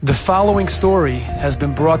The following story has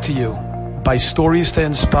been brought to you by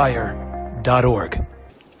StoriesToInspire.org.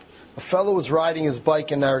 A fellow was riding his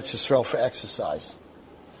bike in Eretz Yisrael for exercise.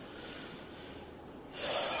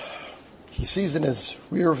 He sees in his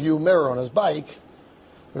rear view mirror on his bike,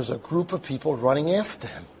 there's a group of people running after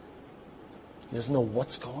him. He doesn't know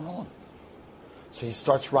what's going on. So he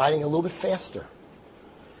starts riding a little bit faster.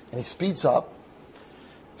 And he speeds up,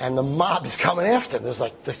 and the mob is coming after him. There's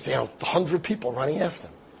like 100 people running after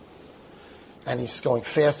him. And he's going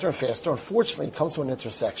faster and faster. Unfortunately, he comes to an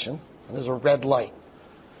intersection, and there's a red light.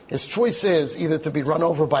 His choice is either to be run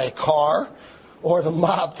over by a car or the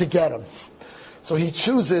mob to get him. So he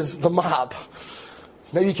chooses the mob.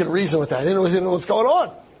 Maybe you can reason with that. He didn't know what's going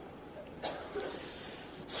on.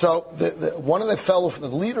 So one of the fellows, the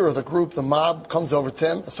leader of the group, the mob, comes over to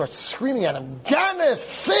him and starts screaming at him, "Ganef,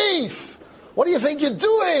 thief! What do you think you're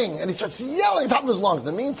doing?" And he starts yelling at the top of his lungs. In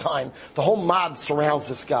the meantime, the whole mob surrounds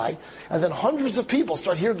this guy, and then hundreds of people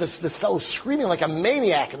start hearing this fellow screaming like a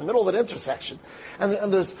maniac in the middle of an intersection.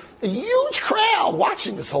 And there's a huge crowd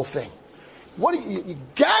watching this whole thing. What do you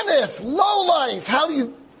Ganef, lowlife, how do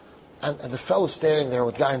you... And the fellow's standing there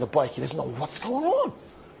with the guy on the bike. He doesn't know what's going on.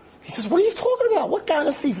 He says, "What are you talking about? What kind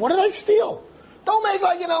of thief? What did I steal? Don't make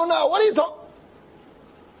like you don't know. What are you talking..."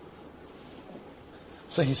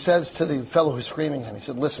 So he says to the fellow who's screaming at him, he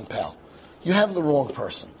said, "Listen, pal, you have the wrong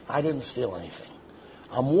person. I didn't steal anything.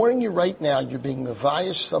 I'm warning you right now, you're being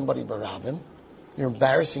mevayish somebody barabim. You're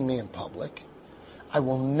embarrassing me in public. I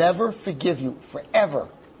will never forgive you forever,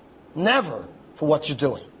 never, for what you're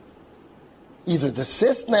doing. Either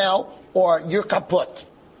desist now or you're kaput.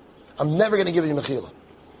 I'm never going to give you mechila."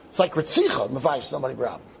 It's like Ritzicha, mevayish somebody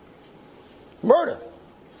barabim. Murder.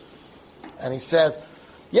 And he says,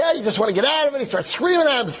 "Yeah, you just want to get out of it." He starts screaming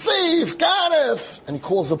at him, "Thief, Ganef!" And he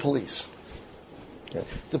calls the police. Okay.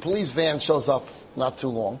 The police van shows up not too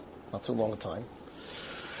long a time.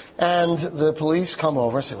 And the police come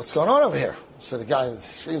over and say, "What's going on over here?" So the guy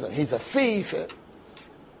screams, "He's a thief."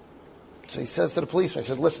 So he says to the policeman, he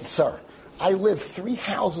said, "Listen, sir, I live 3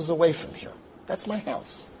 houses away from here. That's my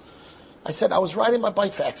house. I said, I was riding my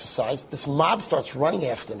bike for exercise. This mob starts running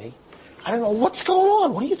after me. I don't know what's going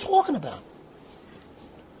on. What are you talking about?"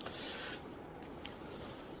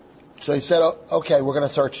 So he said, "Okay, we're going to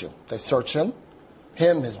search you." They search him,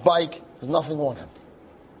 his bike, there's nothing on him.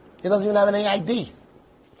 He doesn't even have any ID.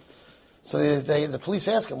 So the police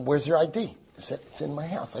ask him, "Where's your ID?" He said, "It's in my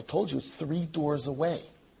house. I told you it's 3 doors away."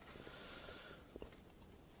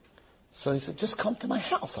 So he said, "Just come to my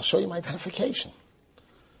house. I'll show you my identification."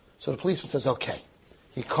 So the policeman says, "Okay."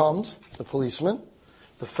 He comes, the policeman,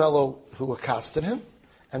 the fellow who accosted him,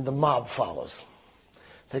 and the mob follows.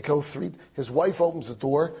 They go through. His wife opens the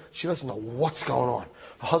door. She doesn't know what's going on.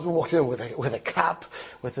 Her husband walks in with a cop,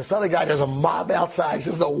 with this other guy. There's a mob outside.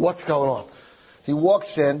 She doesn't know what's going on. He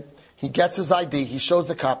walks in. He gets his ID. He shows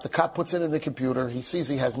the cop. The cop puts it in the computer. He sees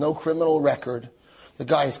he has no criminal record. The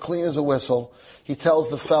guy is clean as a whistle. He tells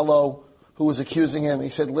the fellow who was accusing him, he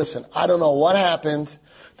said, "Listen, I don't know what happened.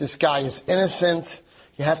 This guy is innocent.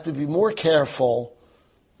 You have to be more careful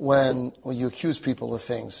when you accuse people of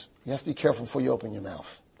things. You have to be careful before you open your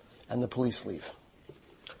mouth." And the police leave.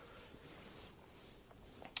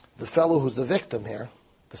 The fellow who's the victim here,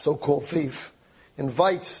 the so-called thief,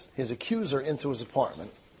 invites his accuser into his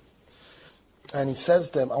apartment. And he says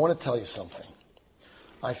to him, "I want to tell you something.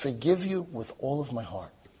 I forgive you with all of my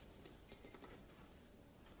heart."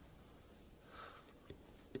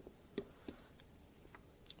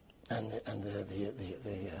 And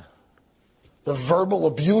the verbal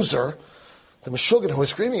abuser, the Meshuggah who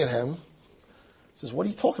was screaming at him, says, "What are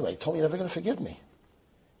you talking about? You told me you're never going to forgive me."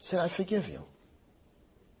 He said, "I forgive you.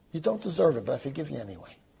 You don't deserve it, but I forgive you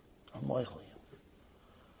anyway. I'm moichel you."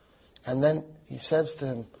 And then he says to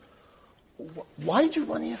him, "Why did you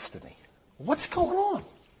run after me? What's going on?"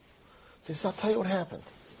 He says, "I'll tell you what happened.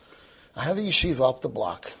 I have a yeshiva up the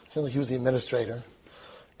block." Seems like he was the administrator.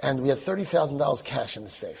 And we had $30,000 cash in the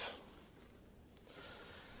safe.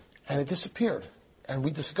 And it disappeared. And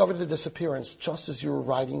we discovered the disappearance just as you were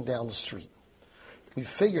riding down the street. We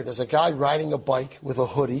figured there's a guy riding a bike with a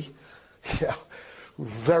hoodie,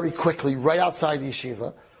 very quickly, right outside the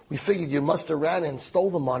yeshiva. We figured you must have ran and stole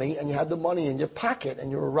the money, and you had the money in your pocket, and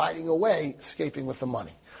you were riding away, escaping with the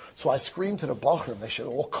money. So I screamed to the Bachrim, they should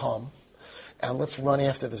all come, and let's run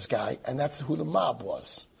after this guy. And that's who the mob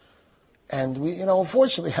was. And we,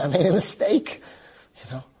 unfortunately, I made a mistake.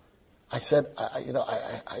 I said,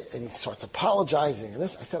 and he starts apologizing. And I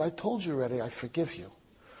said, "I told you already, I forgive you."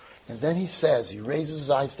 And then he raises his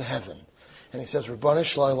eyes to heaven, and he says, "Ribbonei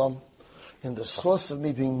Shloim, in the schos of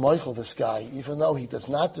me being moichel this guy, even though he does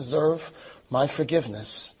not deserve my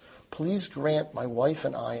forgiveness, please grant my wife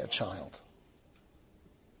and I a child.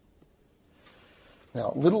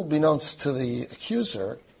 Now, little beknownst to the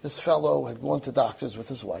accuser, this fellow had gone to doctors with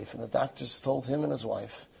his wife, and the doctors told him and his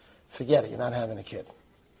wife, forget it, you're not having a kid.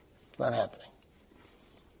 It's not happening.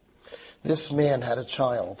 This man had a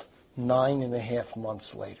child 9.5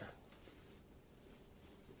 months later.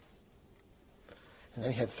 And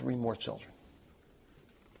then he had 3 more children.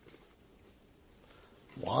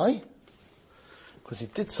 Why? Because he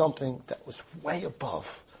did something that was way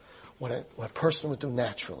above what a person would do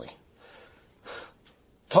naturally.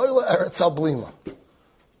 Toila Eretz Alblima.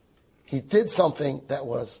 He did something that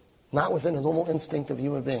was not within the normal instinct of a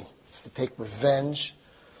human being. It's to take revenge.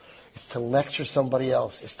 It's to lecture somebody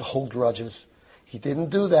else. It's to hold grudges. He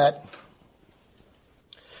didn't do that.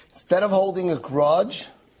 Instead of holding a grudge,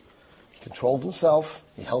 he controlled himself.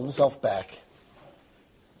 He held himself back.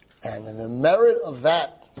 And in the merit of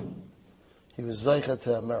that, he was zeicha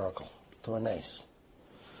to a miracle, to a nace.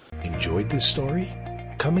 Enjoyed this story?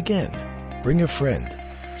 Come again. Bring a friend.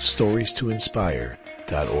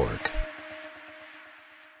 StoriesToInspire.org